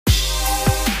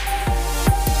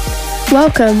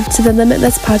Welcome to the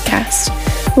Limitless Podcast.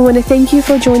 We want to thank you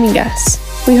for joining us.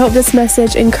 We hope this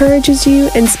message encourages you,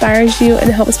 inspires you,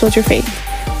 and helps build your faith.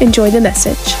 Enjoy the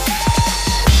message.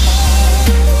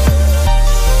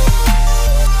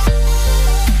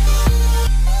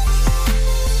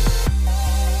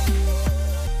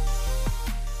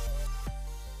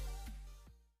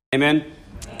 Amen.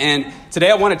 And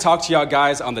today I want to talk to y'all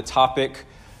guys on the topic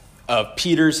of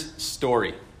Peter's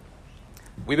story.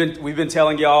 We've been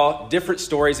telling y'all different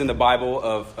stories in the Bible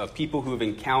of people who've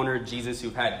encountered Jesus,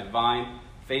 who've had divine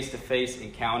face-to-face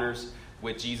encounters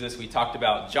with Jesus. We talked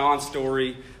about John's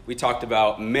story. We talked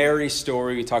about Mary's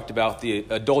story. We talked about the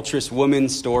adulterous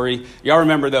woman's story. Y'all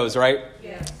remember those, right?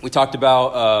 Yeah. We talked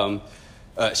about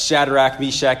Shadrach,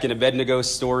 Meshach, and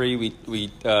Abednego's story.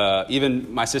 We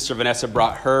even my sister Vanessa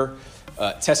brought her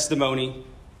testimony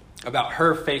about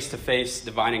her face-to-face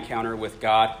divine encounter with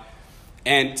God.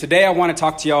 And today I want to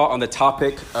talk to y'all on the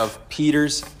topic of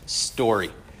Peter's story.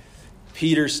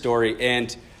 Peter's story.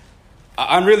 And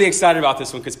I'm really excited about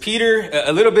this one because Peter,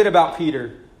 a little bit about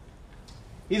Peter,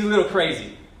 he's a little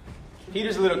crazy.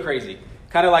 Peter's a little crazy.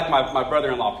 Kind of like my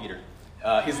brother-in-law, Peter. No,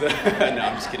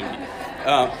 I'm just kidding.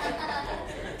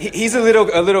 He's a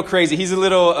little crazy. He's a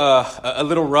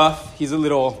little rough. He's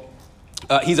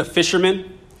a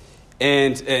fisherman.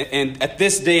 And at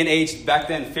this day and age, back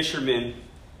then, fishermen,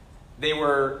 they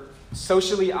were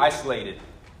socially isolated,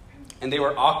 and they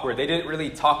were awkward. They didn't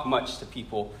really talk much to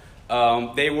people.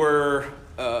 They were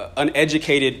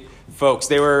uneducated folks.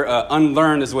 They were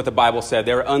unlearned, is what the Bible said.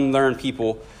 They were unlearned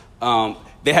people.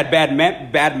 They had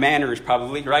bad manners,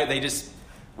 probably, right? They just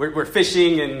were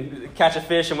fishing and catch a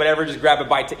fish and whatever, just grab a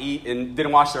bite to eat and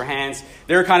didn't wash their hands.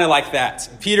 They were kind of like that.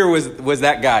 Peter was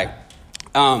that guy.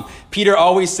 Peter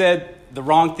always said the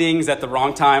wrong things at the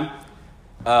wrong time.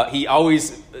 He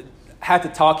always had to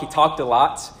talk. He talked a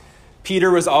lot.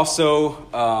 Peter was also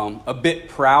a bit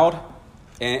proud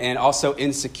and also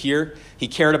insecure. He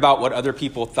cared about what other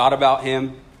people thought about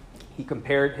him. He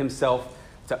compared himself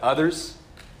to others.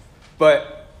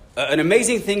 But an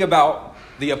amazing thing about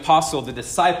the apostle, the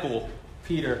disciple,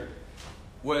 Peter,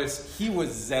 was he was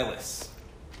zealous.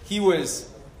 He was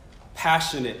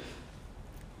passionate.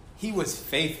 He was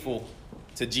faithful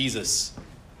to Jesus.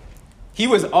 He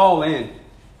was all in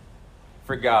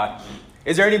for God.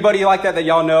 Is there anybody like that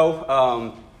y'all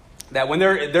know that when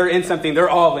they're in something, they're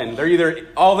all in? They're either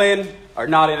all in or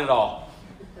not in at all,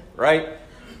 right?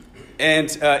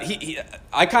 And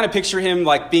I kind of picture him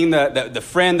like being the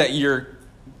friend that you're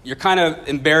kind of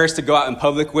embarrassed to go out in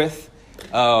public with,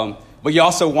 but you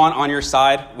also want on your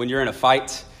side when you're in a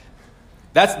fight.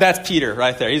 That's Peter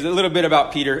right there. He's a little bit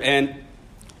about Peter, and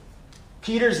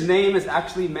Peter's name is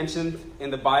actually mentioned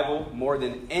in the Bible more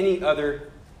than any other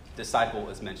disciple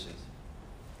is mentioned.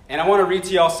 And I want to read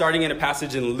to y'all starting in a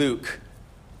passage in Luke,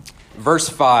 verse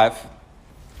 5.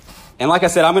 And like I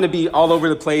said, I'm going to be all over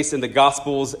the place in the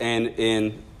Gospels and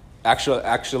in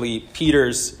actually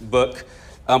Peter's book.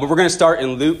 But we're going to start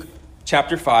in Luke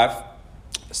chapter 5,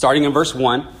 starting in verse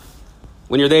 1.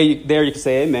 When you're there, you can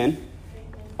say amen.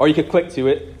 Or you could click to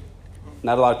it.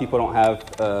 Not a lot of people don't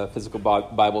have physical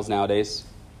Bibles nowadays.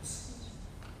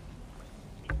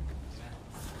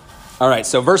 All right,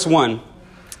 so verse 1,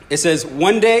 it says,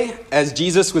 "One day, as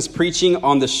Jesus was preaching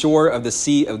on the shore of the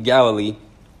Sea of Galilee,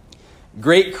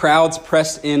 great crowds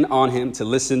pressed in on him to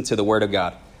listen to the word of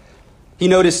God. He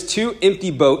noticed 2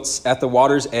 empty boats at the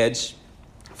water's edge,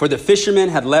 for the fishermen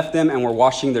had left them and were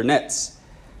washing their nets.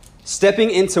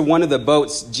 Stepping into one of the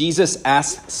boats, Jesus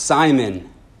asked Simon,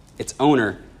 its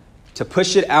owner, to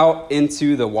push it out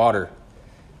into the water.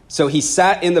 So he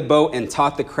sat in the boat and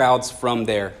taught the crowds from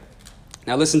there."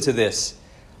 Now listen to this.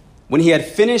 "When he had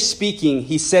finished speaking,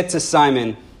 he said to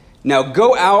Simon, 'Now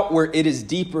go out where it is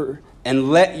deeper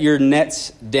and let your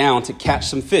nets down to catch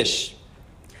some fish.'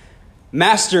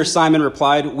 'Master,' Simon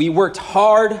replied, 'we worked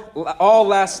hard all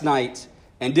last night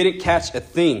and didn't catch a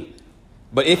thing.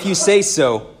 But if you say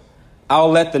so,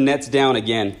 I'll let the nets down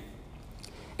again.'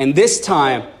 And this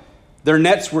time, their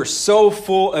nets were so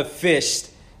full of fish,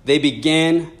 they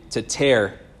began to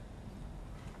tear.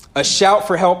 A shout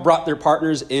for help brought their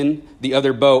partners in the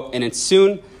other boat, and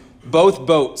soon both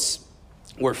boats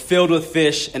were filled with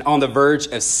fish and on the verge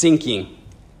of sinking.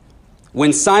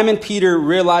 When Simon Peter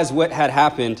realized what had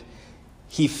happened,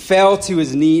 he fell to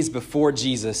his knees before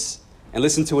Jesus. And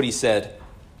listen to what he said.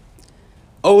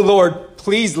 'Oh Lord,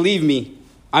 please leave me.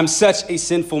 I'm such a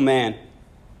sinful man.'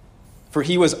 For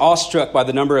he was awestruck by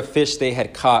the number of fish they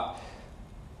had caught,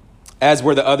 as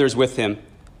were the others with him.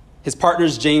 His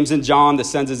partners, James and John, the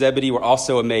sons of Zebedee, were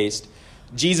also amazed.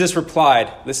 Jesus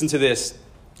replied, listen to this,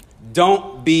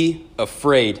 "Don't be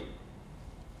afraid.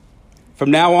 From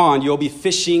now on, you'll be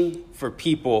fishing for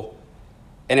people.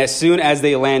 And as soon as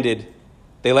they landed,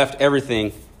 they left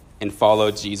everything and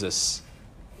followed Jesus.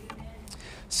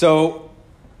 So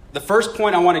the first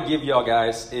point I want to give y'all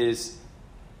guys is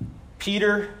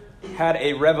Peter had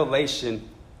a revelation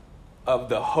of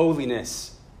the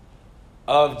holiness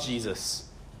of Jesus.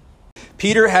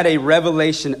 Peter had a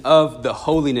revelation of the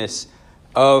holiness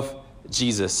of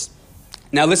Jesus.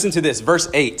 Now listen to this, verse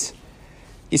 8.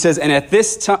 He says, and at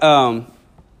this time,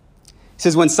 he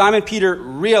says, when Simon Peter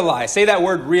realized, say that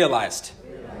word, realized.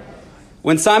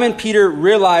 When Simon Peter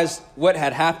realized what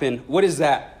had happened, what is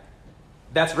that?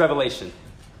 That's revelation.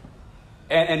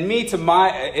 And me,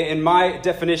 in my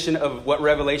definition of what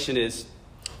revelation is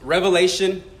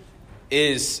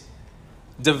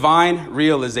divine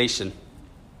realization.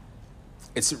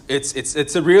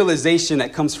 It's a realization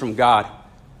that comes from God.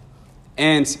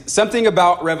 And something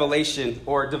about revelation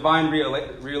or divine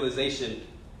realization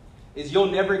is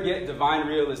you'll never get divine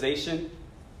realization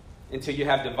until you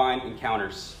have divine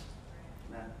encounters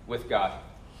with God.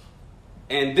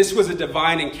 And this was a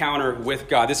divine encounter with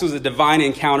God. This was a divine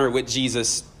encounter with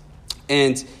Jesus.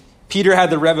 And Peter had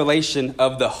the revelation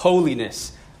of the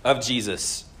holiness of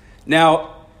Jesus.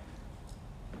 Now,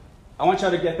 I want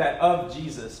y'all to get that of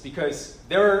Jesus, because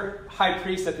there were high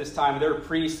priests at this time. There were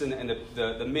priests and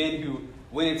the men who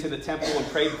went into the temple and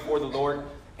prayed before the Lord.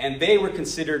 And they were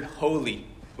considered holy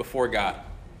before God,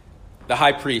 the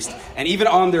high priest. And even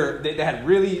on they had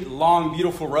really long,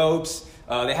 beautiful robes.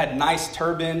 They had nice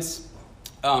turbans.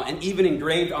 And even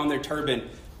engraved on their turban,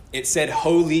 it said,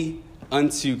 holy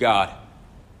unto God.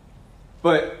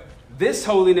 But this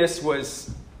holiness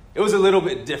was a little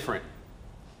bit different.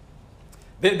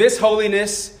 This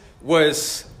holiness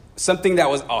was something that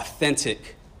was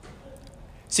authentic.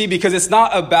 See, because it's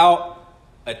not about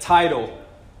a title.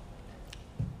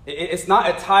 It's not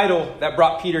a title that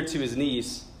brought Peter to his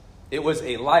knees. It was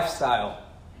a lifestyle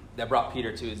that brought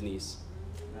Peter to his knees.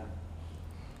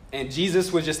 And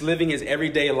Jesus was just living his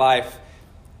everyday life,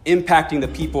 impacting the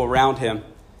people around him.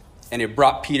 And it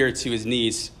brought Peter to his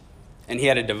knees. And he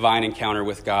had a divine encounter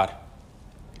with God.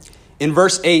 In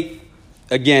verse 8,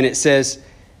 again, it says,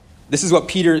 this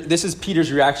is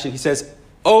Peter's reaction. He says,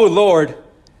 "Oh Lord,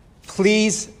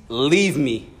 please leave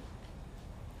me."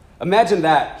 Imagine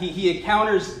that. He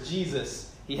encounters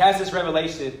Jesus. He has this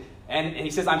revelation. And he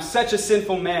says, "I'm such a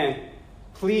sinful man.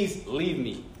 Please leave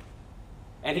me."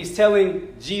 And he's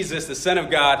telling Jesus, the Son of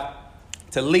God,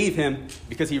 to leave him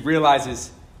because he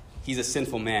realizes he's a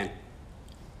sinful man.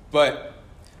 But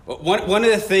one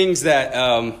of the things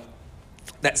that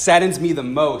saddens me the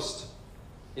most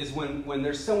is when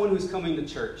there's someone who's coming to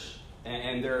church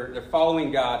and they're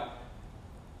following God,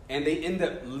 and they end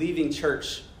up leaving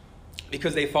church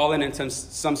because they've fallen into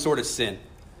some sort of sin.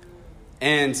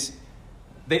 And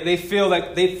they feel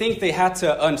like they think they had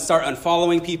to start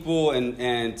unfollowing people and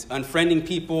unfriending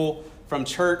people from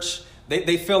church.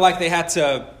 They feel like they had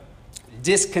to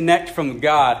disconnect from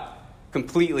God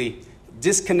completely,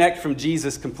 disconnect from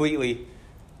Jesus completely,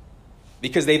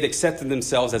 because they've accepted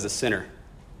themselves as a sinner,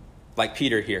 like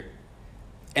Peter here.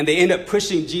 And they end up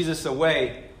pushing Jesus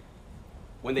away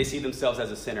when they see themselves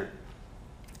as a sinner.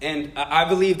 And I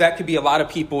believe that could be a lot of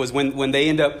people, is when they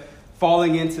end up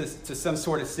falling into some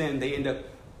sort of sin, they end up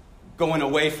going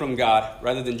away from God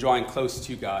rather than drawing close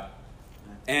to God.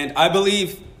 And I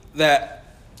believe that,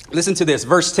 listen to this,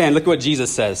 verse 10, look at what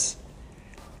Jesus says.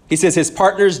 He says, his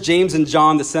partners, James and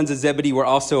John, the sons of Zebedee, were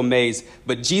also amazed.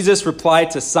 But Jesus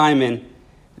replied to Simon,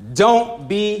 "Don't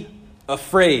be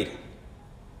afraid."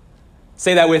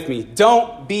 Say that with me.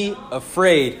 Don't be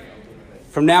afraid.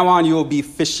 From now on, you will be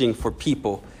fishing for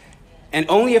people. And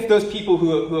only if those people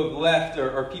who have left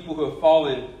or people who have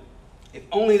fallen, if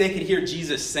only they could hear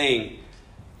Jesus saying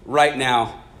right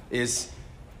now is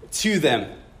to them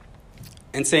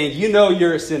and saying, you know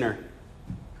you're a sinner,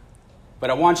 but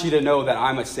I want you to know that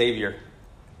I'm a savior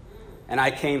and I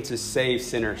came to save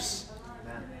sinners.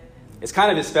 It's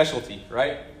kind of his specialty,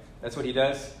 right? That's what he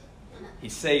does. He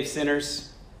saves sinners.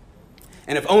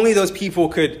 And if only those people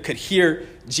could hear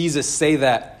Jesus say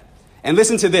that. And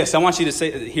listen to this. I want you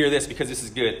to hear this, because this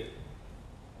is good.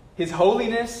 His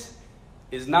holiness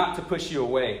is not to push you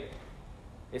away.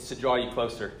 It's to draw you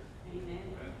closer. Amen.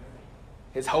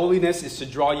 His holiness is to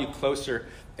draw you closer.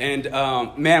 And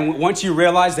man, once you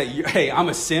realize that, hey, I'm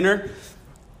a sinner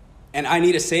and I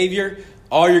need a savior,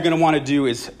 all you're going to want to do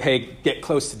is, hey, get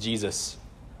close to Jesus.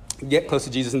 Get close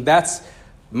to Jesus. And that's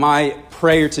my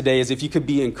prayer today, is if you could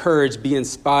be encouraged, be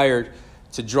inspired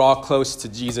to draw close to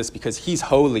Jesus, because he's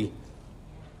holy.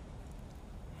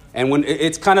 And when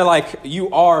it's kind of like you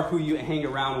are who you hang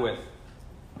around with.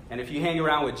 And if you hang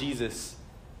around with Jesus,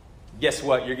 guess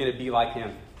what? You're going to be like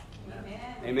him.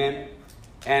 Amen.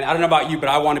 And I don't know about you, but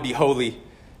I want to be holy.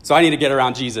 So I need to get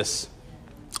around Jesus.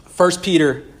 1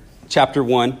 Peter chapter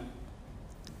 1,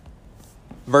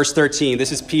 verse 13.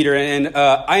 This is Peter. And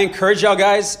I encourage y'all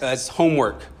guys as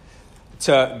homework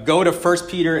to go to 1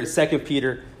 Peter and 2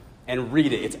 Peter and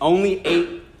read it. It's only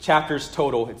 8 chapters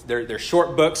total. They're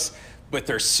short books, but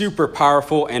they're super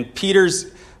powerful. And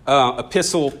Peter's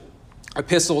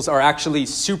epistles are actually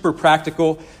super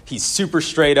practical. He's super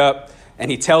straight up,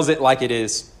 and he tells it like it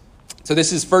is. So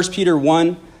this is 1 Peter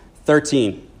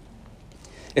 1:13.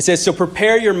 It says, "So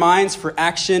prepare your minds for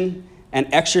action and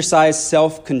exercise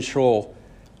self-control.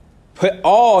 Put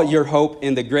all your hope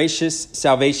in the gracious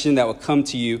salvation that will come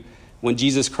to you when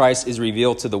Jesus Christ is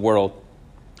revealed to the world.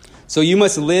 So you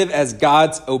must live as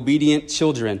God's obedient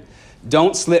children.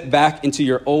 Don't slip back into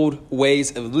your old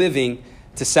ways of living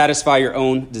to satisfy your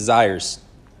own desires.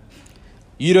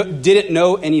 You didn't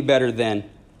know any better then,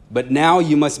 but now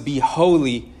you must be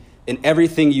holy in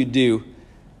everything you do,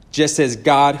 just as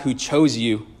God who chose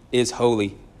you is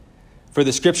holy. For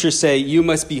the scriptures say, you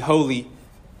must be holy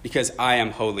because I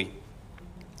am holy."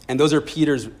 And those are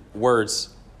Peter's words,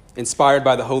 inspired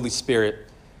by the Holy Spirit.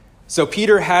 So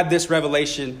Peter had this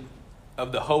revelation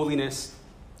of the holiness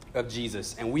of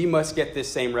Jesus, and we must get this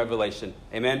same revelation.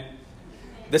 Amen?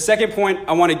 The second point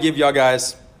I want to give y'all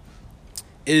guys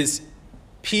is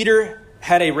Peter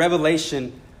had a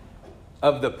revelation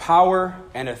of the power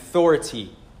and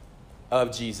authority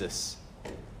of Jesus.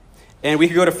 And we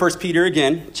could go to 1 Peter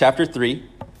again, chapter 3.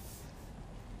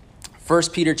 1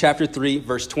 Peter chapter 3,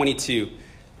 verse 22.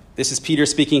 This is Peter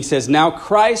speaking. He says, "Now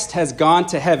Christ has gone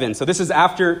to heaven." So this is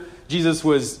after Jesus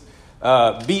was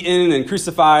beaten and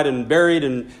crucified and buried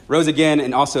and rose again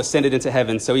and also ascended into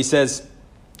heaven. So he says,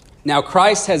 "Now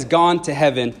Christ has gone to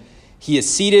heaven. He is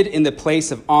seated in the place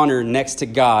of honor next to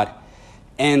God.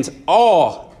 And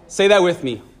all," say that with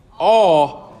me,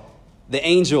 "all the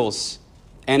angels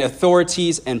and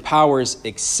authorities and powers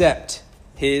accept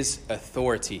his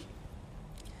authority."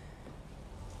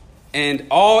 And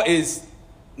all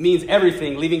means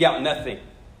everything, leaving out nothing.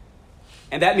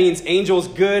 And that means angels,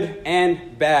 good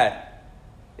and bad.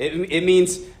 It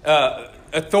means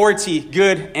authority,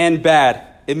 good and bad.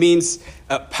 It means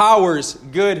powers,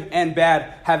 good and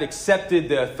bad, have accepted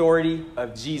the authority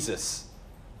of Jesus.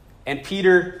 And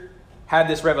Peter had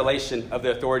this revelation of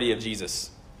the authority of Jesus.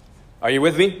 Are you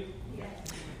with me? Yes.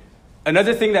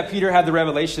 Another thing that Peter had the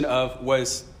revelation of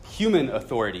was human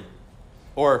authority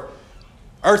or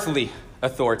earthly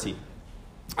authority.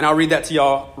 And I'll read that to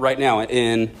y'all right now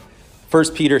in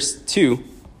 1 Peter 2,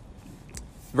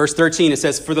 verse 13. It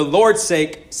says, "For the Lord's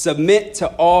sake, submit to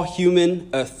all human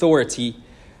authority,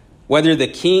 whether the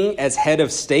king as head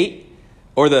of state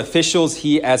or the officials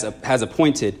he has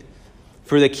appointed.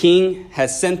 For the king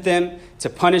has sent them to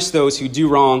punish those who do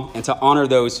wrong and to honor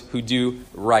those who do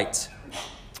right."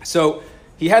 So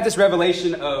he had this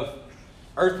revelation of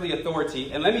earthly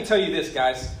authority. And let me tell you this,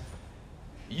 guys.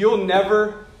 You'll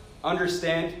never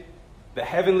understand the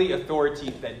heavenly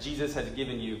authority that Jesus has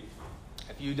given you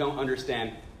if you don't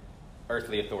understand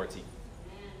earthly authority.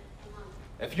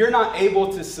 If you're not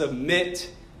able to submit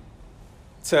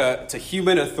to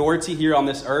human authority here on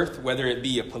this earth, whether it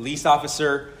be a police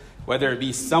officer, whether it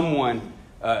be someone,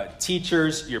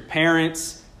 teachers, your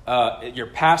parents, your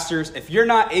pastors, if you're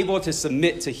not able to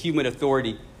submit to human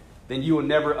authority, then you will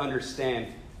never understand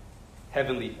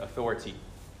heavenly authority.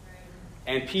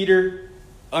 And Peter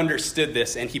understood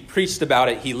this, and he preached about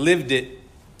it. He lived it.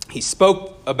 He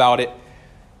spoke about it.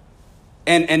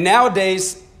 And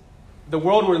nowadays, the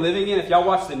world we're living in, if y'all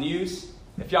watch the news,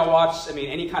 if y'all watch,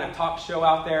 any kind of talk show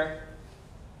out there,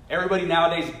 everybody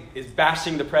nowadays is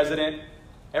bashing the president.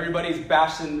 Everybody's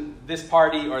bashing this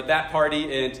party or that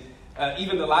party, and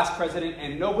even the last president,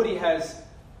 and nobody has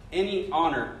any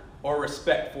honor or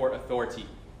respect for authority.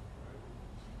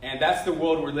 And that's the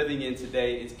world we're living in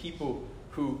today. It's people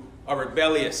who are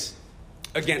rebellious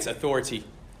against authority.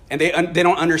 And they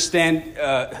don't understand,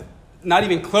 not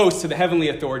even close to the heavenly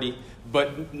authority,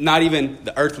 but not even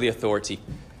the earthly authority.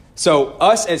 So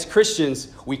us as Christians,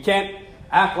 we can't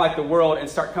act like the world and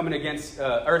start coming against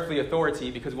earthly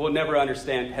authority because we'll never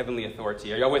understand heavenly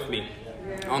authority. Are y'all with me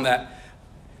on that?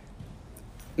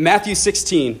 Matthew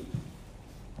 16.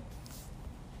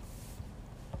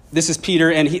 This is Peter,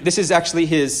 and this is actually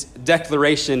his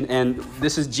declaration, and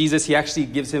this is Jesus. He actually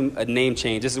gives him a name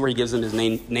change. This is where he gives him his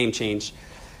name change.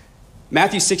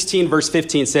 Matthew 16, verse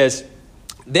 15 says,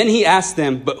 "Then he asked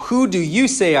them, 'But who do you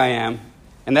say I am?'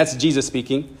 And that's Jesus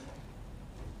speaking.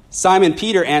 Simon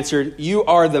Peter answered, 'You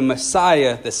are the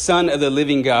Messiah, the Son of the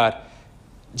living God.'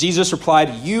 Jesus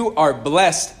replied, 'You are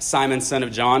blessed, Simon, son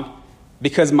of John,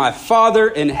 because my Father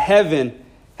in heaven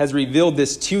has revealed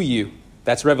this to you.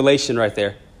 That's revelation right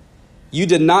there. You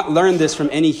did not learn this from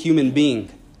any human being.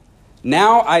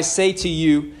 Now I say to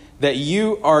you that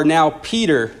you are now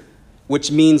Peter,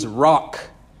 which means rock.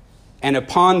 And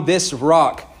upon this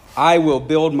rock I will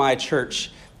build my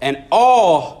church. And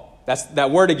all, that's that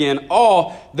word again,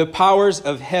 all the powers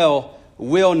of hell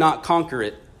will not conquer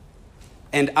it.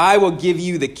 And I will give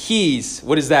you the keys.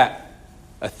 What is that?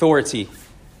 Authority.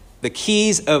 The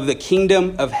keys of the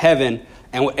kingdom of heaven.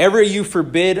 And whatever you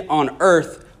forbid on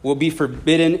earth will be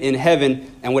forbidden in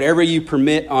heaven. And whatever you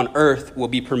permit on earth will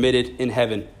be permitted in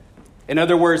heaven. In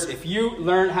other words, if you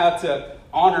learn how to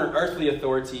honor earthly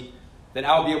authority, then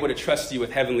I'll be able to trust you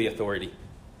with heavenly authority.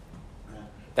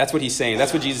 That's what he's saying.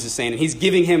 That's what Jesus is saying. And he's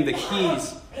giving him the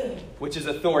keys, which is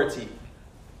authority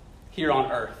here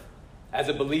on earth. As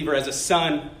a believer, as a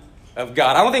son of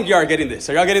God. I don't think y'all are getting this.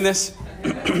 Are y'all getting this?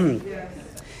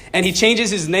 And he changes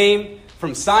his name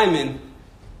from Simon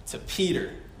to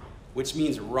Peter, which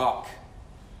means rock.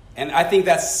 And I think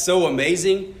that's so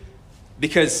amazing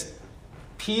because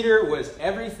Peter was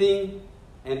everything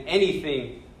and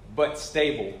anything but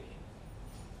stable.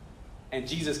 And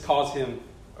Jesus calls him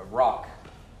a rock.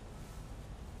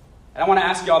 And I want to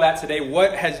ask y'all that today.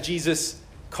 What has Jesus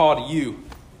called you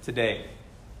today?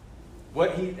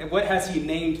 What has he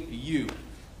named you?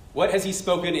 What has he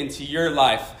spoken into your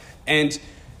life? And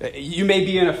you may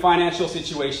be in a financial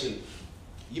situation.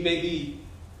 You may be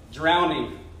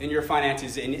drowning in your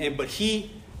finances, but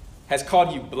he has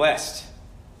called you blessed.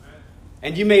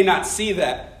 And you may not see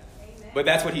that, but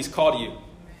that's what he's called you.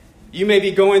 You may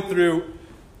be going through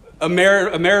a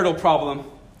marital problem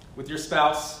with your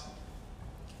spouse.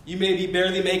 You may be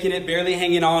barely making it, barely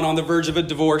hanging on the verge of a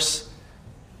divorce.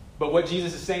 But what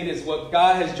Jesus is saying is what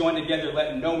God has joined together,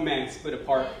 let no man split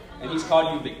apart. And he's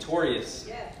called you victorious.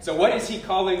 So what is he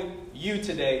calling you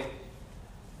today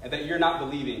and that you're not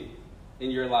believing in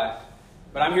your life?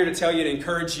 But I'm here to tell you, to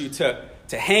encourage you to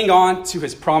hang on to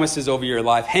his promises over your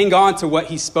life. Hang on to what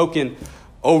he's spoken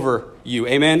over you.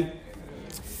 Amen?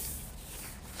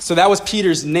 So that was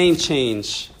Peter's name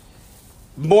change.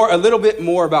 A little bit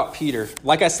more about Peter.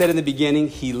 Like I said in the beginning,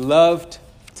 he loved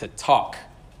to talk.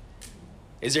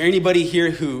 Is there anybody here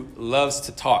who loves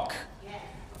to talk? Yes.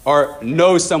 Or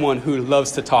knows someone who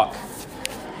loves to talk?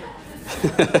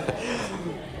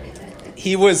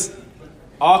 He was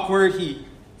awkward. He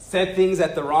said things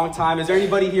at the wrong time. Is there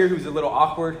anybody here who's a little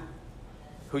awkward?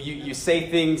 Who you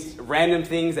say things, random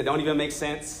things that don't even make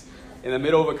sense in the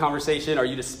middle of a conversation, or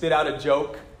you just spit out a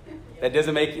joke that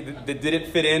didn't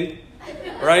fit in,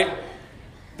 right?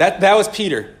 That was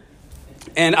Peter.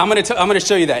 And I'm going to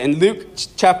show you that. In Luke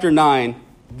chapter 9,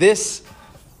 this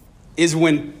is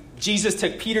when Jesus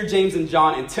took Peter, James, and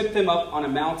John and took them up on a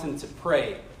mountain to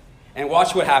pray. And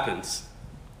watch what happens.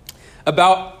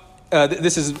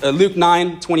 This is Luke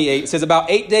 9:28. It says, about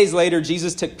 8 days later,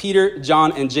 Jesus took Peter,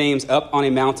 John, and James up on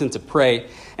a mountain to pray.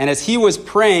 And as he was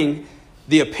praying,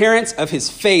 the appearance of his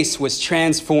face was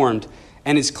transformed,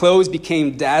 and his clothes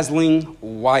became dazzling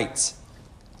white.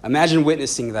 Imagine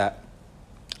witnessing that.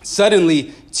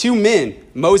 Suddenly, two men,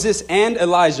 Moses and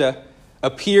Elijah,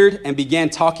 appeared and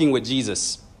began talking with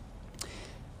Jesus.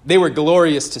 They were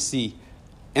glorious to see,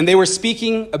 and they were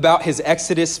speaking about his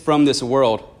exodus from this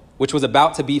world, which was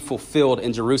about to be fulfilled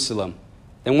in Jerusalem.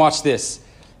 Then watch this.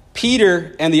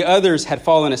 Peter and the others had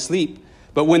fallen asleep,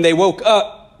 but when they woke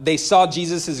up, they saw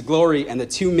Jesus' glory and the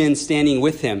two men standing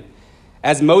with him.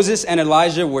 As Moses and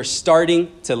Elijah were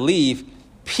starting to leave,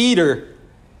 Peter,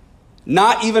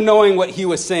 not even knowing what he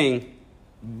was saying,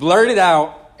 blurted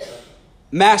out,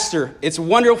 Master, it's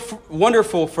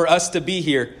wonderful for us to be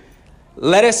here.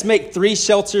 Let us make 3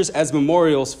 shelters as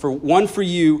memorials, one for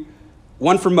you,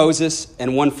 one for Moses,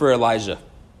 and one for Elijah.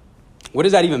 What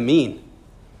does that even mean?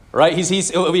 Right?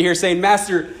 He's over here saying,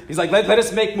 Master, he's like, let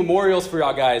us make memorials for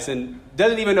y'all guys, and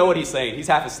doesn't even know what he's saying. He's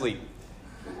half asleep.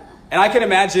 And I can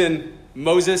imagine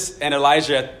Moses and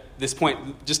Elijah at this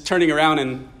point just turning around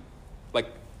and like,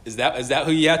 is that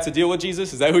who you have to deal with,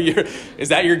 Jesus? Is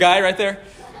that your guy right there?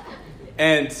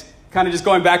 And kind of just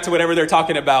going back to whatever they're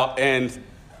talking about, and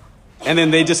then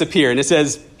they disappear. And it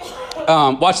says,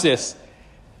 watch this.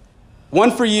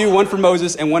 One for you, one for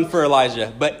Moses, and one for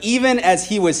Elijah. But even as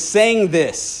he was saying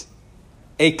this,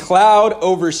 a cloud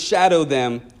overshadowed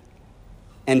them,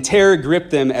 and terror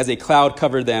gripped them as a cloud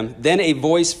covered them. Then a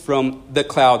voice from the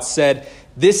cloud said,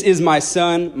 "This is my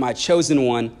son, my chosen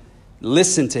one.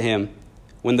 Listen to him."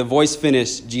 When the voice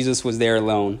finished, Jesus was there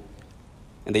alone,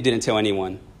 and they didn't tell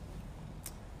anyone.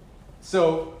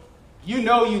 So,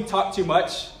 you talk too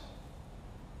much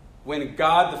when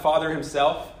God, the Father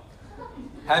himself,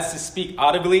 has to speak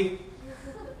audibly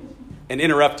and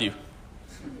interrupt you,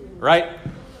 right?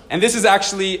 And this is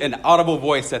actually an audible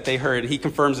voice that they heard. He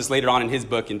confirms this later on in his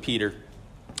book in Peter.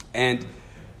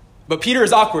 But Peter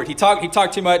is awkward. He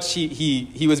talked too much.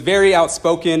 He was very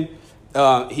outspoken.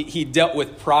 He dealt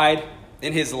with pride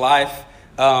in his life.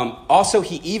 Also,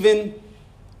 he even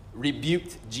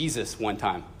rebuked Jesus one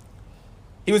time.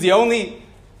 He was the only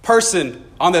person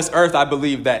on this earth, I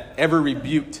believe, that ever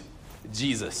rebuked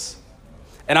Jesus.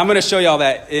 And I'm going to show y'all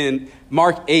that in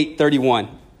Mark 8:31.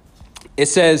 It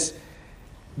says,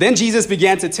 "Then Jesus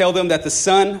began to tell them that the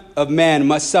Son of Man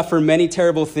must suffer many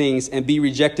terrible things and be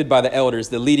rejected by the elders,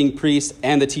 the leading priests,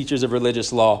 and the teachers of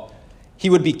religious law. He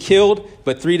would be killed,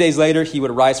 but 3 days later he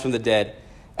would rise from the dead."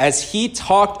 As he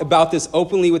talked about this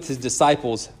openly with his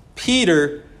disciples,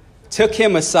 Peter took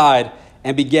him aside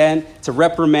and began to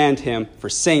reprimand him for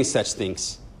saying such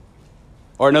things.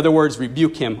 Or in other words,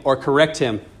 rebuke him or correct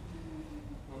him.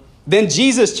 Then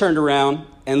Jesus turned around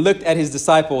and looked at his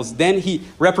disciples. Then he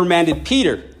reprimanded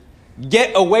Peter.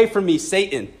 "Get away from me,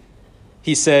 Satan,"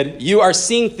 he said. "You are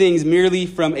seeing things merely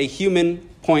from a human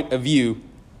point of view,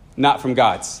 not from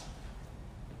God's."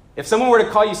 If someone were to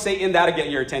call you Satan, that'd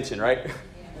get your attention, right?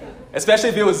 Especially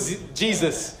if it was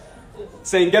Jesus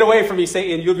saying, "Get away from me,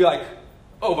 Satan," you'd be like,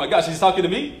 "Oh my gosh, he's talking to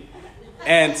me?"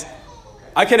 And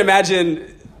I can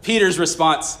imagine Peter's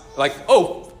response, like,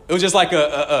 oh, it was just like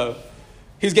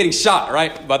he was getting shot,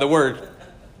 right, by the word.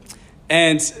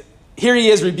 And here he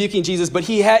is rebuking Jesus, but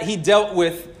he dealt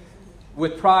with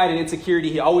pride and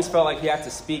insecurity. He always felt like he had to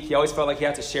speak. He always felt like he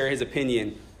had to share his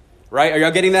opinion, right? Are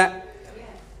y'all getting that?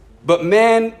 But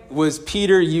man, was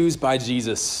Peter used by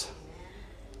Jesus.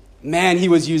 Man, he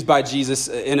was used by Jesus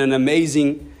in an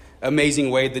amazing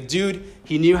way. The dude,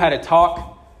 he knew how to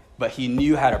talk, but he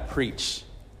knew how to preach.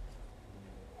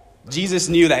 Jesus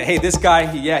knew that, hey, this guy,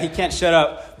 he can't shut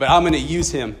up, but I'm going to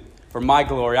use him for my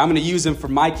glory. I'm going to use him for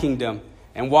my kingdom.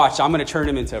 And watch, I'm going to turn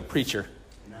him into a preacher.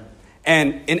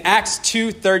 And in Acts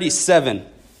 2:37,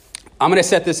 I'm going to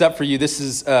set this up for you. This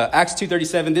is Acts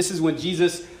 2:37. This is when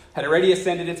Jesus had already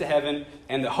ascended into heaven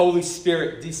and the Holy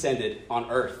Spirit descended on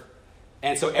earth.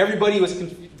 And so everybody was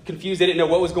confused. They didn't know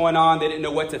what was going on. They didn't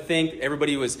know what to think.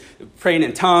 Everybody was praying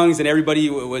in tongues, and everybody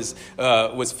was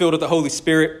filled with the Holy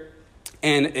Spirit.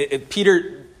 And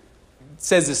Peter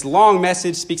says this long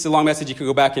message, speaks a long message. You can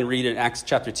go back and read it in Acts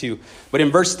chapter 2. But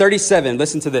in verse 37,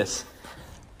 listen to this.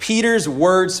 Peter's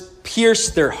words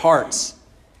pierced their hearts.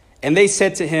 And they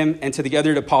said to him and to the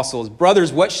other apostles,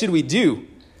 "Brothers, what should we do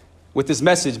with this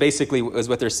message?" Basically is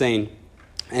what they're saying.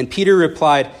 And Peter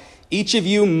replied, "Each of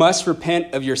you must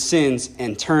repent of your sins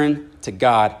and turn to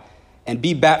God and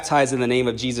be baptized in the name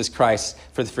of Jesus Christ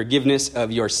for the forgiveness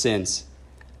of your sins.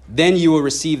 Then you will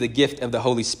receive the gift of the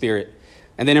Holy Spirit."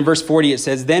 And then in verse 40, it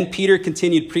says, "Then Peter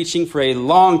continued preaching for a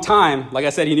long time." Like I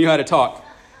said, he knew how to talk.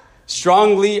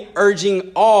 "Strongly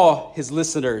urging all his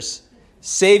listeners,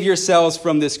 save yourselves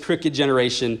from this crooked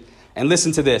generation." And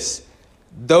listen to this.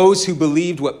 Those who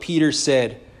believed what Peter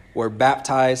said were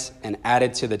baptized and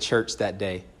added to the church that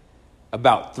day.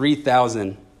 About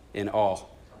 3,000 in all.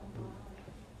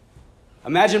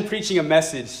 Imagine preaching a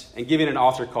message and giving an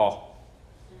altar call,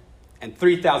 and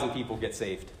 3,000 people get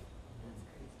saved.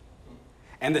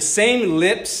 And the same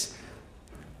lips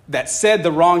that said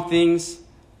the wrong things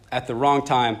at the wrong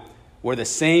time were the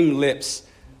same lips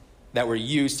that were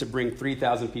used to bring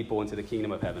 3,000 people into the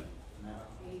kingdom of heaven.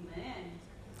 Amen.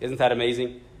 Isn't that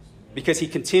amazing? Because he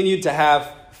continued to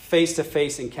have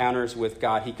face-to-face encounters with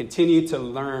God. He continued to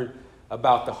learn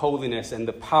about the holiness and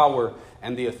the power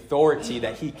and the authority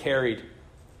that he carried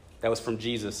that was from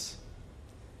Jesus.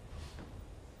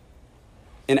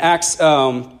 In Acts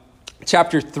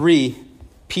chapter 3,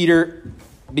 Peter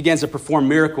begins to perform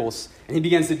miracles, and he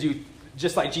begins to do,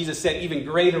 just like Jesus said, even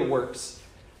greater works.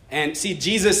 And see,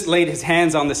 Jesus laid his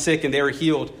hands on the sick and they were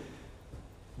healed.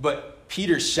 But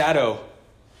Peter's shadow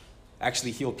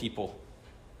actually healed people,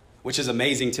 which is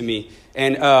amazing to me.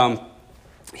 And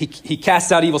he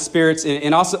cast out evil spirits.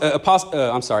 And also,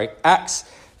 Acts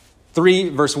 3,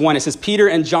 verse 1, it says, "Peter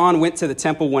and John went to the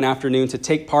temple one afternoon to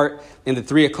take part in the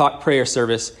 3:00 prayer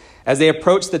service. As they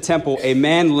approached the temple, a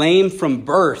man lame from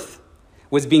birth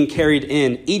was being carried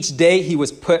in. Each day he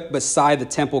was put beside the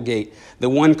temple gate, the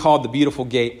one called the Beautiful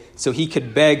Gate, so he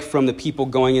could beg from the people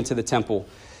going into the temple.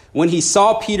 When he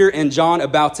saw Peter and John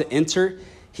about to enter,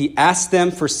 he asked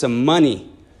them for some money.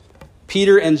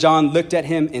 Peter and John looked at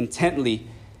him intently,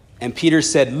 and Peter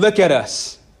said, 'Look at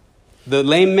us.' The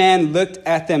lame man looked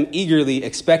at them eagerly,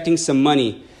 expecting some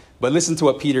money. But listen to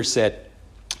what Peter said.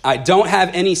 'I don't have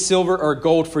any silver or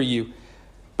gold for you,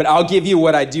 but I'll give you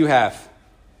what I do have.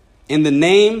 In the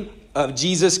name of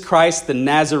Jesus Christ the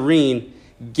Nazarene,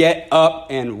 get up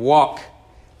and walk."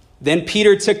 Then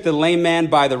Peter took the lame man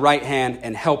by the right hand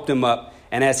and helped him up.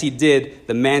 And as he did,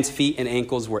 the man's feet and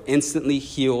ankles were instantly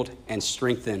healed and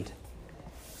strengthened.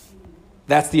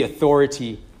 That's the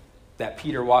authority that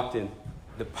Peter walked in.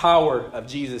 The power of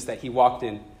Jesus that he walked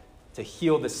in to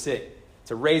heal the sick,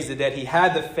 to raise the dead. He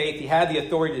had the faith, he had the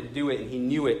authority to do it, and he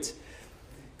knew it.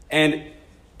 And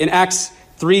in Acts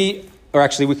 3, or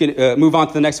actually we can move on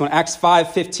to the next one. Acts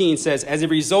 5:15 says, "As a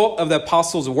result of the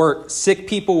apostles' work, sick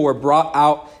people were brought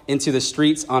out into the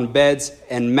streets on beds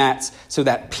and mats so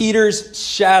that Peter's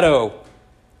shadow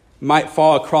might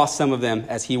fall across some of them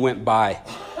as he went by.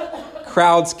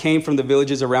 Crowds came from the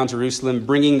villages around Jerusalem,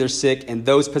 bringing their sick and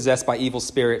those possessed by evil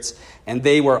spirits, and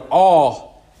they were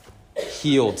all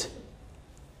healed."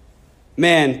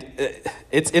 Man,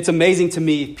 it's amazing to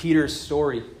me, Peter's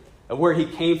story of where he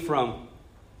came from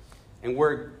and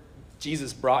where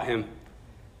Jesus brought him.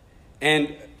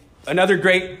 And another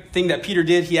great thing that Peter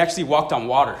did, he actually walked on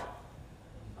water.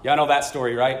 Y'all know that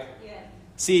story, right? Yeah.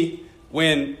 See,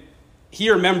 when he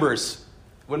remembers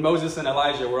when Moses and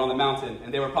Elijah were on the mountain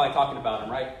and they were probably talking about him,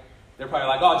 right? They're probably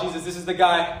like, "Oh, Jesus, this is the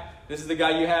guy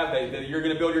you have that you're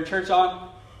going to build your church on."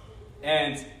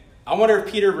 And I wonder if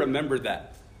Peter remembered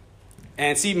that.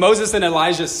 And see, Moses and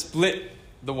Elijah split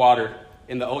the water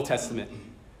in the Old Testament.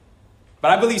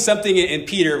 But I believe something in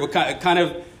Peter, would kind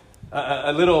of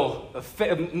a little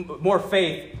more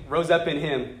faith rose up in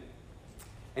him.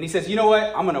 And he says, "You know what?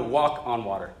 I'm going to walk on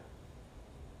water.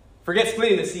 Forget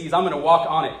splitting the seas. I'm going to walk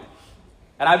on it."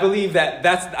 And I believe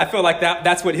I feel like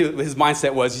that's what his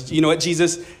mindset was. "You know what,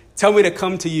 Jesus, tell me to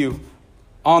come to you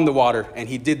on the water." And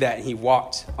he did that, and he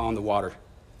walked on the water.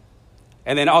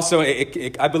 And then also,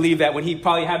 I believe that when he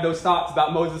probably had those thoughts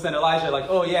about Moses and Elijah, like,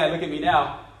 "Oh yeah, look at me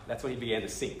now," that's when he began to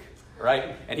sink,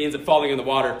 right? And he ends up falling in the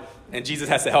water, and Jesus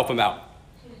has to help him out.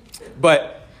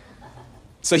 But,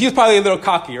 so he was probably a little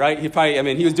cocky, right?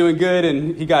 He was doing good,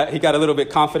 and he got a little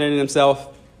bit confident in himself.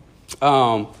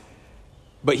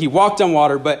 But he walked on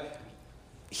water, but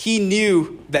he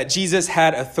knew that Jesus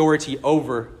had authority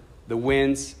over the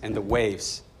winds and the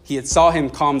waves. He had saw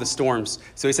him calm the storms.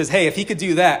 So he says, "Hey, if he could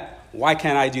do that, why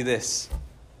can't I do this?"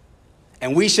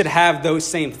 And we should have those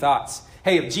same thoughts.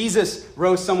 Hey, if Jesus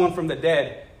rose someone from the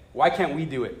dead, why can't we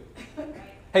do it?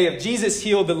 Hey, if Jesus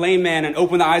healed the lame man and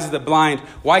opened the eyes of the blind,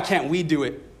 why can't we do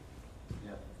it?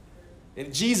 Yeah.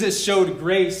 If Jesus showed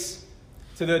grace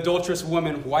to the adulterous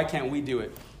woman, why can't we do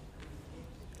it?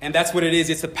 And that's what it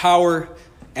is. It's the power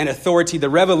and authority,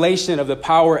 the revelation of the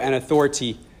power and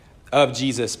authority of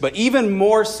Jesus. But even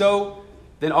more so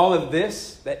than all of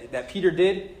this that Peter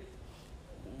did,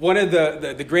 one of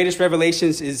the greatest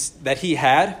revelations is that he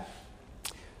had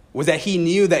was that he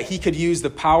knew that he could use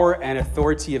the power and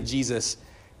authority of Jesus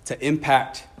to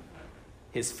impact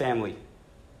his family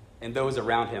and those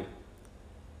around him.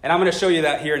 And I'm going to show you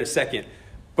that here in a second.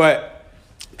 But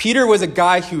Peter was a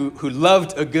guy who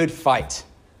loved a good fight.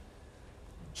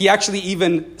 He actually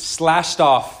even slashed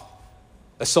off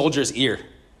a soldier's ear.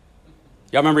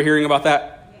 Y'all remember hearing about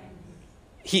that?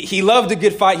 He loved a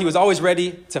good fight. He was always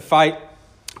ready to fight.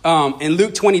 In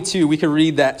Luke 22, we can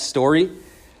read that story.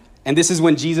 And this is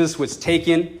when Jesus was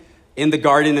taken in the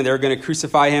garden and they were going to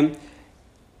crucify him.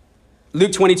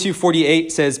 Luke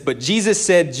 22:48 says, "But Jesus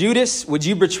said, 'Judas, would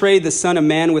you betray the Son of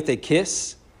Man with a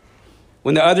kiss?'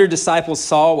 When the other disciples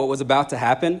saw what was about to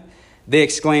happen, they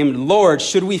exclaimed, 'Lord,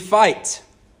 should we fight?'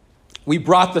 We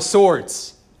brought the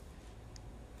swords."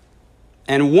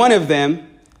 And one of them,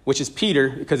 which is Peter,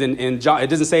 because in John, it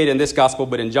doesn't say it in this gospel,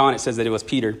 but in John it says that it was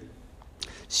Peter,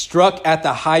 struck at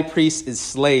the high priest's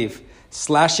slave,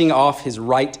 slashing off his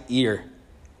right ear.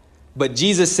 But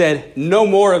Jesus said, "No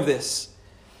more of this."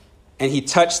 And he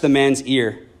touched the man's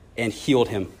ear and healed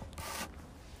him.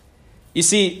 You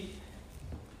see,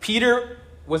 Peter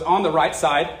was on the right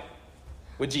side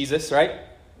with Jesus, right?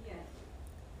 Yeah.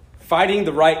 Fighting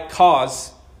the right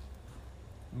cause,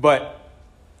 but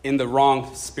in the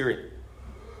wrong spirit.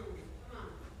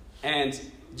 And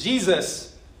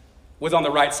Jesus was on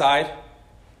the right side,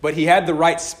 but he had the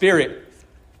right spirit,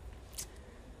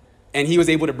 and he was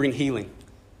able to bring healing.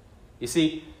 You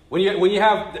see, when you're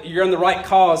in the right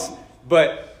cause,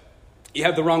 but you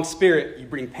have the wrong spirit, you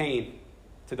bring pain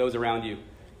to those around you.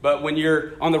 But when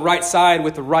you're on the right side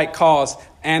with the right cause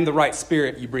and the right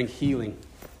spirit, you bring healing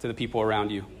to the people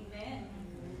around you. Amen.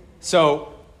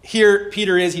 So here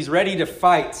Peter is, he's ready to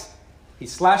fight. He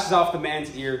slashes off the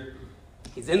man's ear.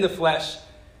 He's in the flesh.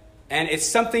 And it's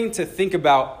something to think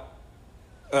about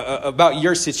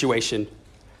your situation.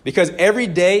 Because every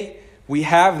day we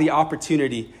have the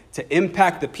opportunity to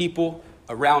impact the people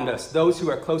around us, those who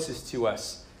are closest to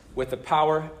us, with the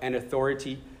power and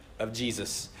authority of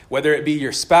Jesus. Whether it be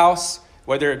your spouse,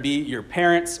 whether it be your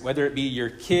parents, whether it be your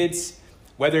kids,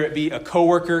 whether it be a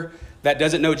coworker that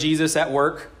doesn't know Jesus at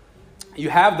work, you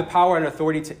have the power and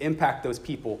authority to impact those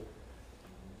people.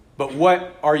 But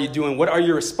what are you doing? What are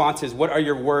your responses? What are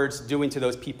your words doing to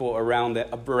those people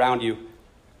around you?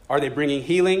 Are they bringing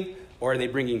healing or are they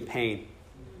bringing pain?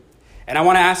 And I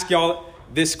want to ask y'all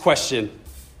this question.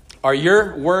 What are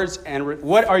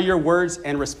your words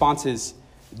and responses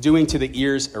doing to the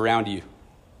ears around you?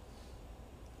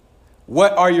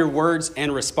 What are your words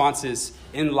and responses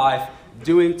in life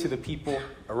doing to the people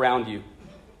around you?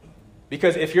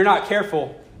 Because if you're not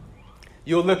careful,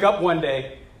 you'll look up one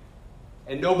day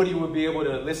and nobody will be able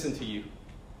to listen to you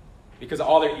because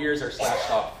all their ears are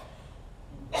slashed off,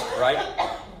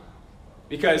 right?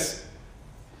 Because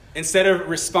instead of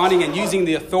responding and using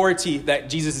the authority that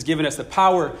Jesus has given us, the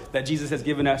power that Jesus has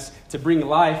given us to bring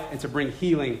life and to bring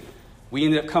healing, we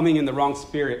end up coming in the wrong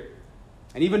spirit.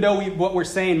 And even though what we're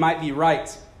saying might be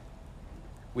right,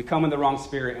 we come in the wrong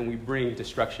spirit and we bring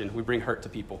destruction. We bring hurt to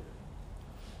people.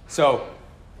 So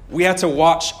we have to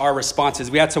watch our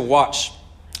responses. We have to watch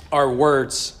our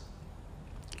words.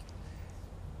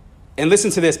 And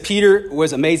listen to this. Peter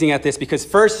was amazing at this because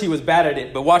first he was bad at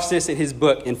it. But watch this in his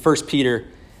book in 1 Peter.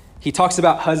 He talks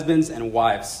about husbands and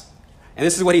wives. And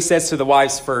this is what he says to the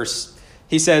wives first.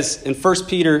 He says in 1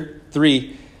 Peter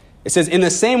 3, it says, in the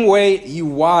same way, you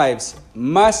wives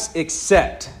must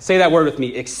accept, say that word with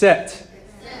me, accept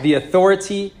the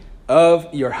authority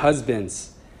of your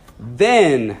husbands.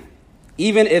 Then,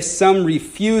 even if some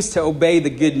refuse to obey the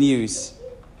good news,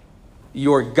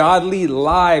 your godly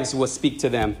lives will speak to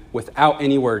them without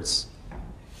any words.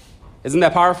 Isn't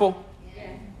that powerful? Yeah.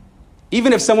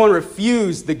 Even if someone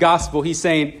refused the gospel, he's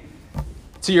saying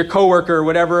to your coworker or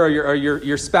whatever, or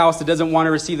your spouse that doesn't want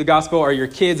to receive the gospel, or your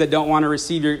kids that don't want to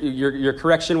receive your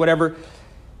correction, whatever,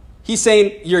 he's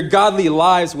saying your godly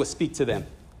lives will speak to them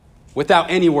without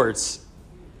any words.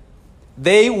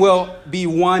 They will be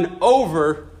won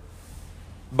over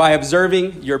by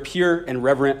observing your pure and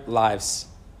reverent lives.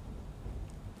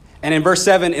 And in verse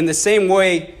 7, in the same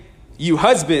way, you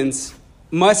husbands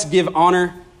must give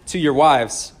honor to your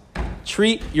wives.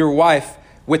 Treat your wife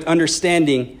with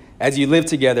understanding as you live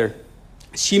together.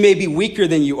 She may be weaker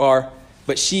than you are,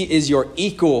 but she is your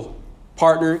equal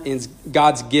partner in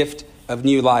God's gift of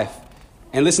new life.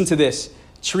 And listen to this.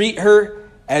 Treat her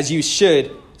as you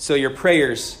should, so your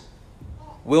prayers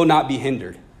will not be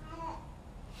hindered.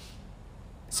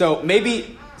 So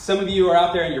maybe some of you are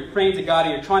out there and you're praying to God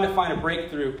and you're trying to find a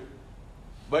breakthrough,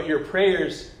 but your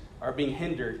prayers are being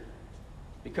hindered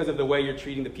because of the way you're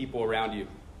treating the people around you,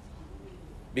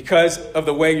 because of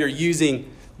the way you're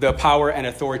using the power and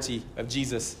authority of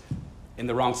Jesus in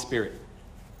the wrong spirit.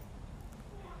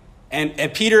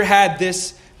 And Peter had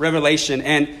this revelation.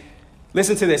 And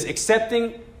listen to this.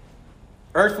 Accepting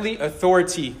earthly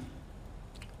authority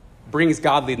brings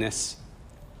godliness.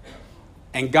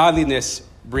 And godliness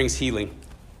brings healing.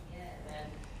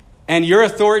 And your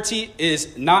authority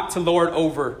is not to lord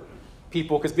over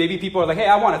people. Because maybe people are like, hey,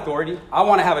 I want authority. I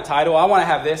want to have a title. I want to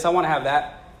have this. I want to have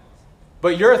that.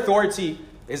 But your authority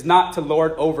is not to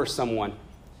lord over someone.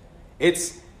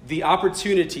 It's the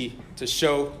opportunity to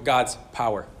show God's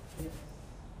power.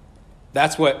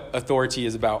 That's what authority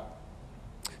is about.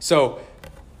 So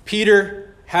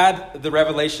Peter had the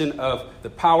revelation of the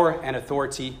power and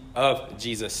authority of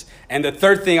Jesus. And the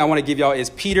third thing I want to give y'all is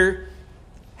Peter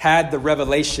had the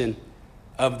revelation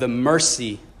of the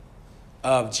mercy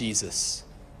of Jesus.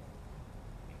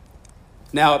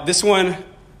 Now, this one,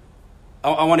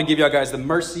 I want to give y'all guys the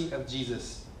mercy of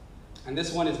Jesus. And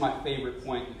this one is my favorite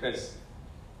point because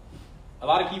a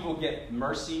lot of people get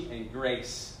mercy and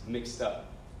grace mixed up.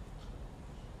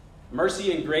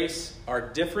 Mercy and grace are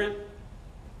different,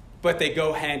 but they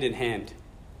go hand in hand.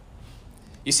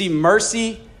 You see,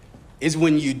 mercy is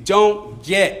when you don't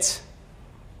get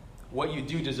what you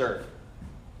do deserve.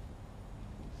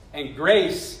 And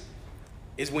grace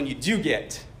is when you do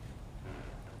get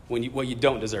what you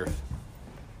don't deserve.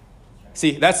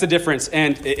 See, that's the difference.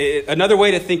 And another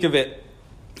way to think of it,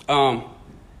 I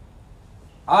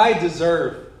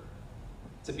deserve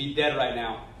to be dead right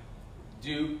now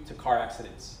due to car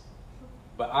accidents.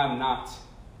 But I'm not,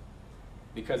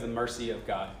 because of the mercy of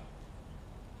God.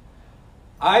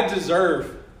 I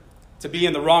deserve to be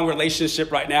in the wrong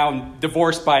relationship right now and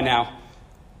divorced by now.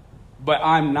 But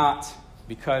I'm not,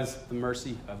 because of the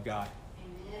mercy of God.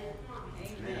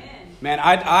 Amen. Man,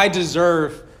 I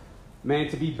deserve,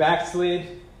 to be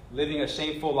backslid, living a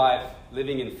shameful life,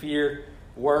 living in fear,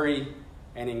 worry,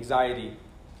 and anxiety.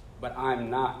 But I'm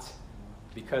not,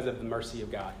 because of the mercy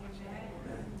of God.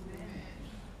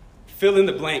 fill in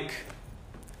the blank.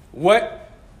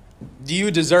 What do you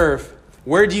deserve?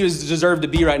 Where do you deserve to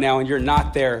be right now and you're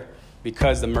not there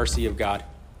because of the mercy of God?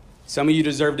 Some of you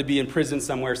deserve to be in prison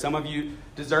somewhere. Some of you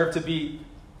deserve to be,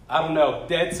 I don't know,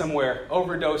 dead somewhere,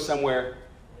 overdosed somewhere.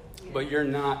 But you're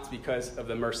not because of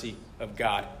the mercy of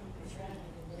God.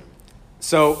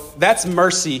 So that's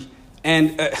mercy.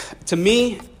 And to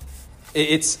me,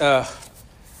 it's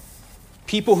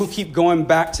people who keep going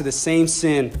back to the same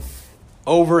sin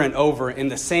over and over in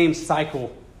the same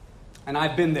cycle. And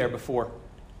I've been there before.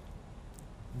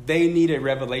 They need a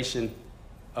revelation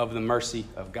of the mercy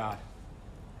of God.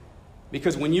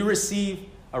 Because when you receive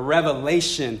a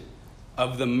revelation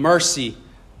of the mercy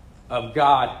of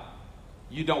God,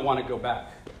 you don't want to go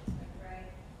back.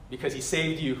 Because he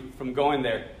saved you from going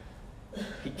there.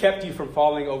 He kept you from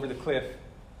falling over the cliff.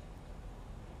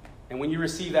 And when you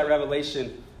receive that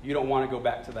revelation, you don't want to go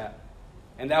back to that.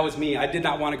 And that was me. I did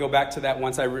not want to go back to that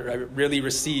once I really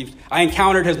received. I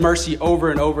encountered his mercy over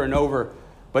and over and over.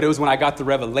 But it was when I got the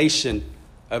revelation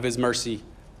of his mercy,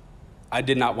 I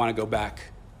did not want to go back.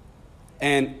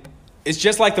 And it's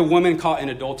just like the woman caught in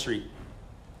adultery.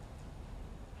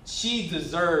 She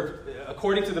deserved,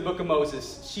 according to the book of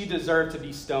Moses, she deserved to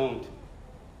be stoned.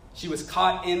 She was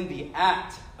caught in the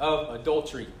act of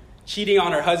adultery, cheating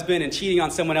on her husband and cheating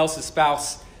on someone else's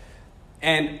spouse.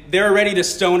 And they're ready to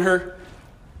stone her.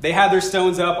 They had their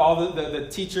stones up, all the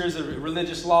teachers of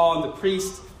religious law and the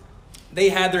priests. They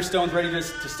had their stones ready to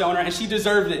stone her, and she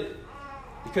deserved it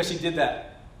because she did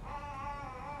that.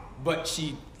 But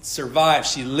she survived.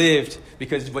 She lived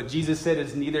because what Jesus said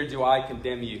is, neither do I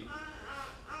condemn you.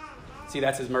 See,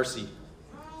 that's his mercy.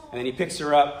 And then he picks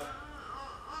her up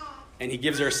and he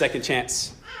gives her a second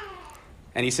chance.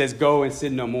 And he says, go and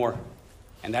sin no more.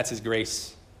 And that's his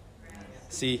grace.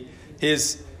 See,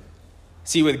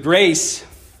 with grace,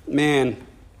 man,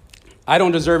 I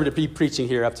don't deserve to be preaching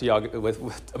here up to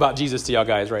y'all about Jesus to y'all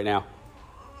guys right now.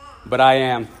 But I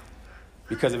am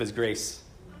because of his grace.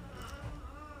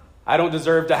 I don't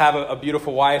deserve to have a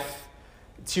beautiful wife,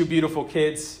 2 beautiful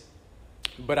kids,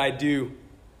 but I do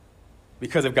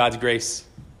because of God's grace,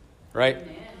 right?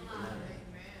 Amen.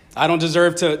 I don't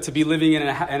deserve to be living in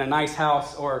a nice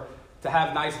house or to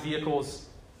have nice vehicles,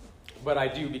 but I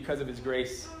do because of his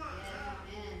grace.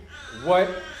 Amen. What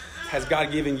has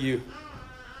God given you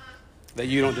that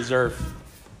you don't deserve?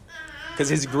 Because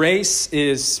his grace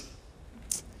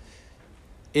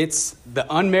it's the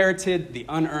unmerited, the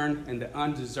unearned, and the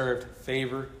undeserved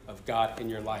favor of God in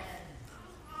your life.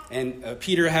 And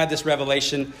Peter had this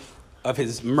revelation of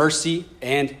his mercy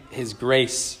and his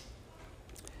grace.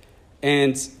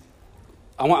 And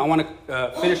I want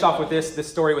to finish off with this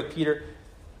story with Peter.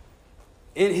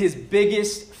 In his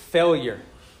biggest failure,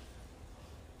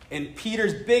 in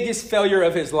Peter's biggest failure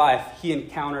of his life, he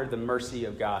encountered the mercy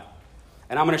of God.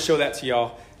 And I'm going to show that to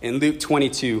y'all in Luke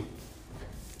 22.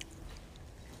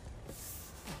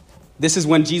 This is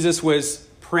when Jesus was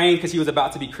praying because he was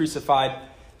about to be crucified,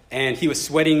 and he was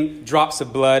sweating drops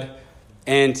of blood.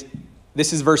 And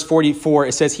this is verse 44.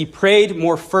 It says, he prayed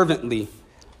more fervently,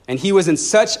 and he was in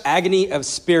such agony of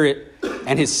spirit,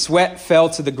 and his sweat fell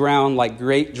to the ground like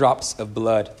great drops of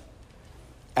blood.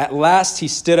 At last he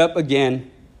stood up again,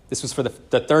 this was for the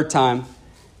third time,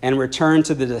 and returned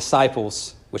to the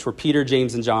disciples, which were Peter,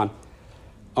 James, and John,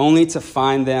 only to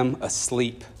find them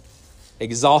asleep,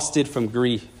 exhausted from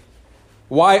grief.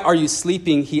 Why are you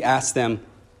sleeping? He asked them.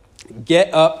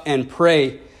 Get up and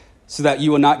pray so that you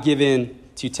will not give in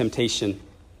to temptation.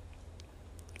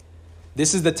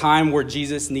 This is the time where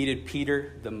Jesus needed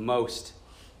Peter the most.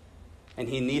 And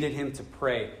he needed him to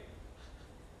pray.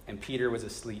 And Peter was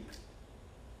asleep.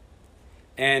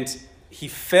 And he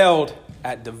failed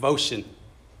at devotion.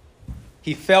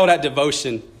 He failed at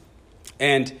devotion.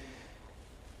 And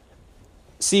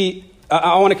see,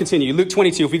 I want to continue. Luke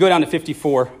 22, if we go down to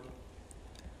 54.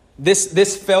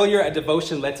 This failure at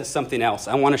devotion led to something else.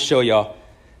 I want to show y'all.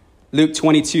 Luke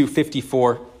 22,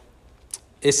 54.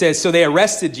 It says, so they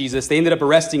arrested Jesus. They ended up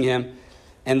arresting him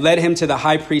and led him to the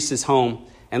high priest's home.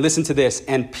 And listen to this.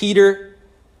 And Peter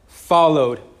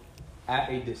followed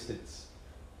at a distance.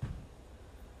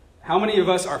 How many of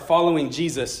us are following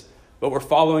Jesus, but we're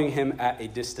following him at a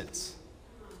distance?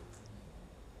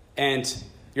 And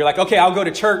you're like, okay, I'll go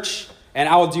to church and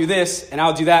I'll do this and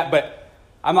I'll do that, but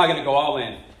I'm not going to go all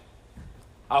in.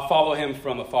 I'll follow him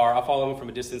from afar. I'll follow him from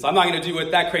a distance. I'm not going to do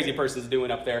what that crazy person's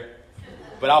doing up there,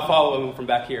 but I'll follow him from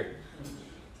back here.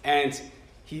 And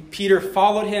Peter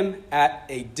followed him at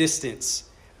a distance.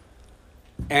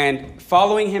 And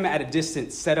following him at a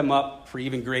distance set him up for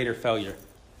even greater failure.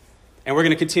 And we're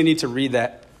going to continue to read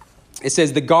that. It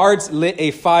says, the guards lit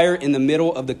a fire in the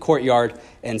middle of the courtyard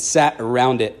and sat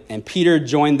around it, and Peter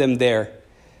joined them there.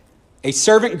 A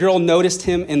servant girl noticed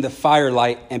him in the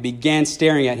firelight and began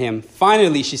staring at him.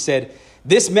 Finally, she said,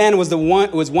 this man was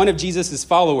one of Jesus'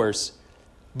 followers.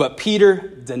 But Peter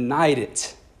denied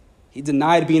it. He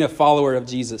denied being a follower of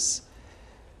Jesus.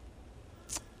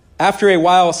 After a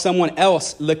while, someone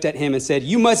else looked at him and said,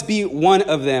 you must be one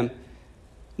of them.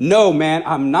 No, man,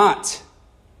 I'm not,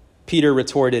 Peter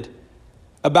retorted.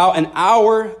 About an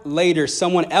hour later,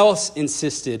 someone else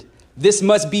insisted, this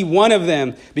must be one of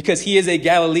them because he is a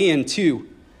Galilean too.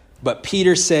 But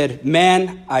Peter said,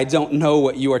 man, I don't know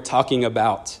what you are talking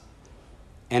about.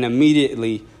 And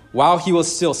immediately, while he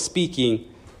was still speaking,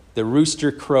 the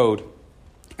rooster crowed.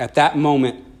 At that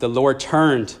moment, the Lord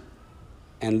turned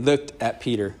and looked at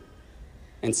Peter.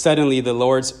 And suddenly the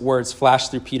Lord's words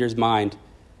flashed through Peter's mind.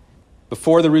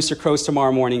 Before the rooster crows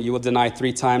tomorrow morning, you will deny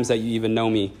 3 times that you even know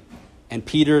me. And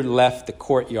Peter left the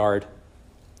courtyard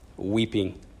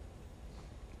weeping.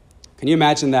 Can you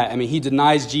imagine that? I mean, he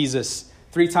denies Jesus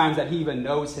 3 times that he even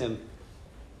knows him.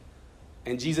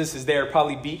 And Jesus is there,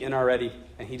 probably beaten already.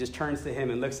 And he just turns to him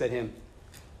and looks at him.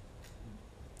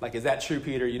 Like, is that true,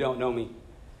 Peter? You don't know me.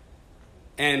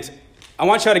 And I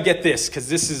want y'all to get this, because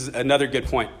this is another good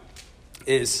point,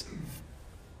 is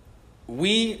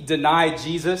we deny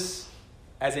Jesus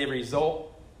as a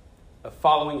result of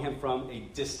following him from a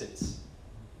distance,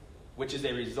 which is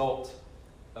a result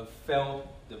of fell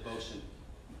devotion.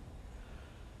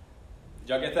 Did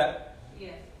y'all get that?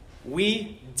 Yes.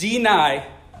 We deny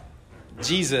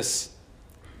Jesus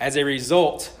as a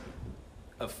result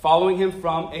of following him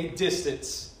from a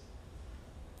distance,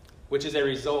 which is a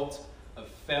result of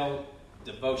failed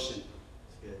devotion.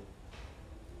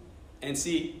 And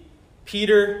see,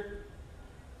 Peter,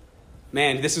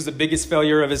 man, this was the biggest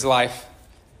failure of his life.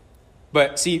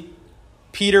 But see,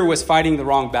 Peter was fighting the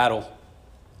wrong battle.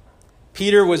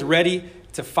 Peter was ready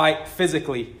to fight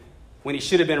physically when he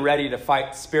should have been ready to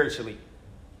fight spiritually.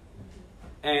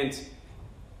 And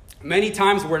many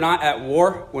times we're not at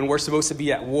war when we're supposed to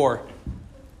be at war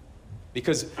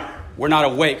because we're not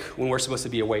awake when we're supposed to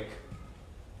be awake.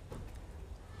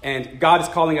 And God is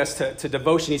calling us to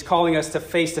devotion. He's calling us to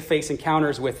face-to-face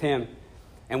encounters with him.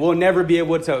 And we'll never be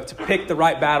able to pick the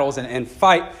right battles and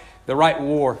fight the right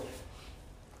war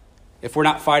if we're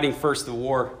not fighting first the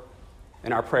war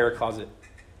in our prayer closet,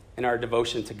 in our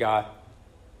devotion to God.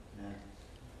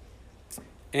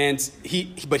 And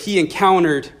he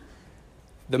encountered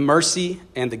the mercy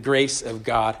and the grace of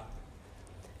God.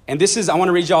 And I want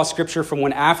to read y'all a scripture from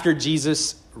when after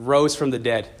Jesus rose from the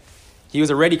dead. He was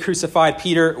already crucified.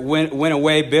 Peter went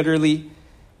away bitterly.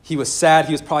 He was sad.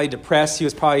 He was probably depressed. He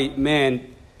was probably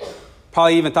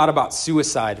even thought about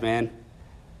suicide, man.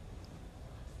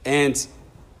 And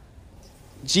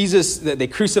Jesus, they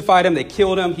crucified him. They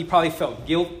killed him. He probably felt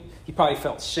guilt. He probably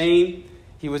felt shame.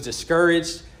 He was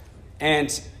discouraged.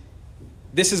 And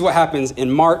this is what happens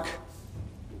in Mark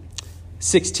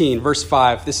 16, verse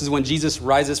 5. This is when Jesus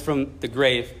rises from the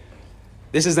grave.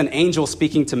 This is an angel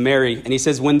speaking to Mary. And he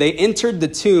says, when they entered the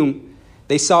tomb,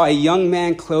 they saw a young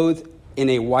man clothed in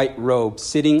a white robe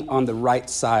sitting on the right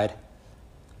side.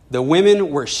 The women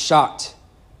were shocked.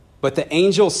 But the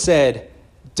angel said,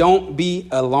 don't be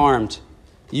alarmed.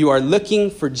 You are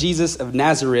looking for Jesus of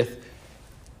Nazareth,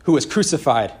 who was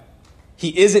crucified.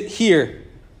 He isn't here.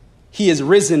 He is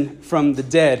risen from the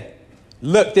dead.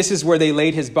 Look, this is where they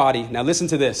laid his body. Now listen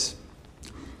to this.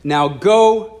 Now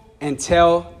go and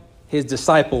tell his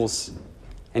disciples,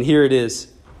 and here it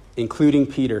is, including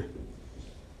Peter.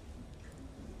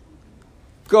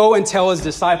 Go and tell his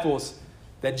disciples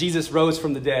that Jesus rose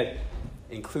from the dead,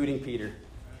 including Peter.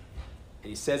 And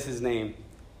he says his name.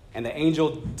 And the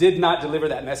angel did not deliver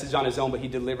that message on his own, but he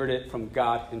delivered it from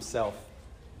God himself.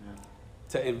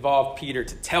 To involve Peter,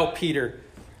 to tell Peter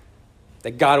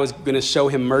that God was going to show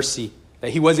him mercy, that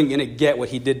he wasn't going to get what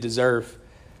he did deserve.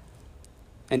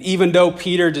 And even though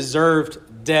Peter deserved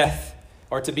death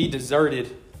or to be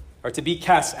deserted or to be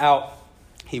cast out,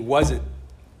 he wasn't.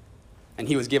 And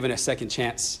he was given a second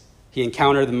chance. He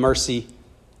encountered the mercy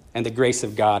and the grace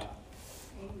of God.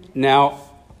 Amen. Now,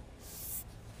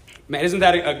 man, isn't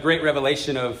that a great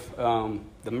revelation of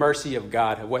the mercy of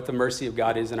God, of what the mercy of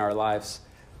God is in our lives?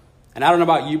 And I don't know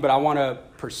about you, but I want to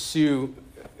pursue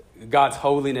God's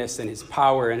holiness and his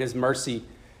power and his mercy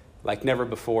like never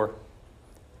before.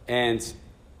 And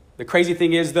the crazy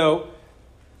thing is, though,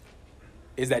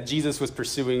 is that Jesus was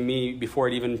pursuing me before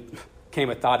it even came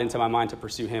a thought into my mind to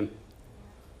pursue him.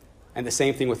 And the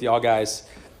same thing with y'all guys.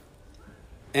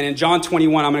 And in John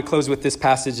 21, I'm going to close with this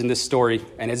passage in this story.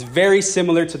 And it's very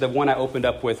similar to the one I opened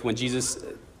up with when Jesus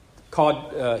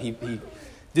he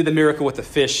did the miracle with the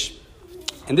fish.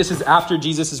 And this is after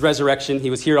Jesus' resurrection. He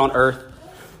was here on earth.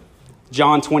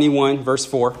 John 21, verse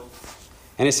 4.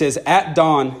 And it says, at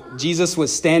dawn, Jesus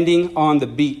was standing on the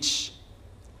beach,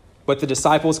 but the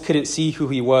disciples couldn't see who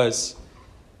he was.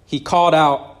 He called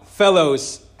out,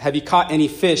 fellows, have you caught any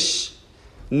fish?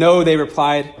 No, they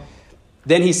replied.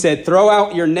 Then he said, throw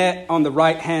out your net on the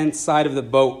right-hand side of the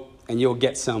boat and you'll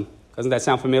get some. Doesn't that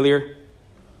sound familiar?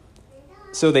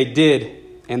 So they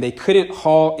did, and they couldn't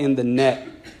haul in the net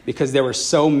because there were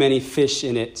so many fish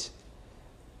in it.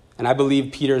 And I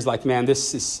believe Peter's like, man,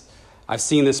 I've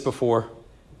seen this before.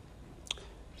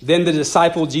 Then the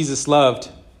disciple Jesus loved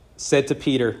said to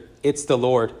Peter, it's the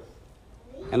Lord.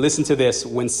 And listen to this.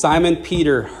 When Simon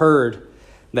Peter heard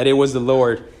that it was the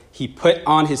Lord, he put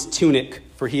on his tunic,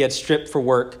 for he had stripped for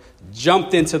work,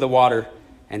 jumped into the water,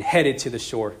 and headed to the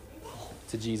shore,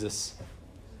 to Jesus.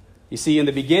 You see, in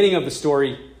the beginning of the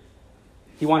story,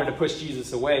 he wanted to push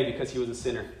Jesus away because he was a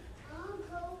sinner.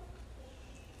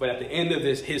 But at the end of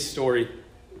his story,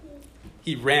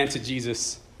 he ran to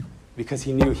Jesus because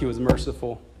he knew he was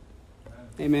merciful.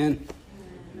 Amen.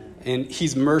 And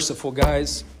he's merciful,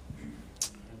 guys.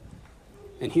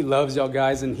 And he loves y'all,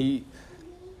 guys. And he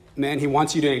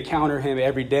wants you to encounter him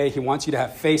every day. He wants you to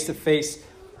have face-to-face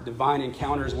divine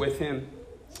encounters with him.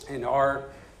 And our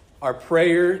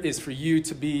prayer is for you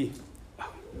to be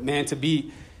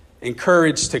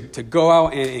encouraged to go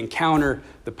out and encounter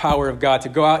the power of God, to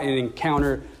go out and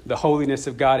encounter the holiness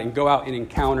of God, and go out and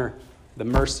encounter the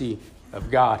mercy of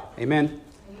God. Amen?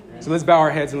 So let's bow our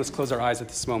heads and let's close our eyes at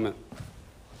this moment.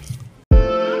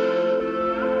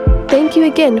 Thank you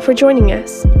again for joining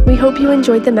us. We hope you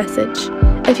enjoyed the message.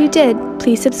 If you did,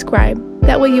 please subscribe.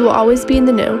 That way you will always be in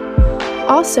the know.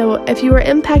 Also, if you were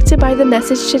impacted by the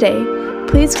message today,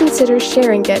 please consider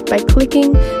sharing it by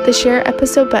clicking the share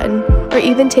episode button or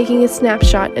even taking a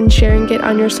snapshot and sharing it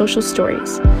on your social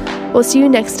stories. We'll see you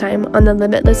next time on the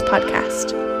Limitless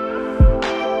Podcast.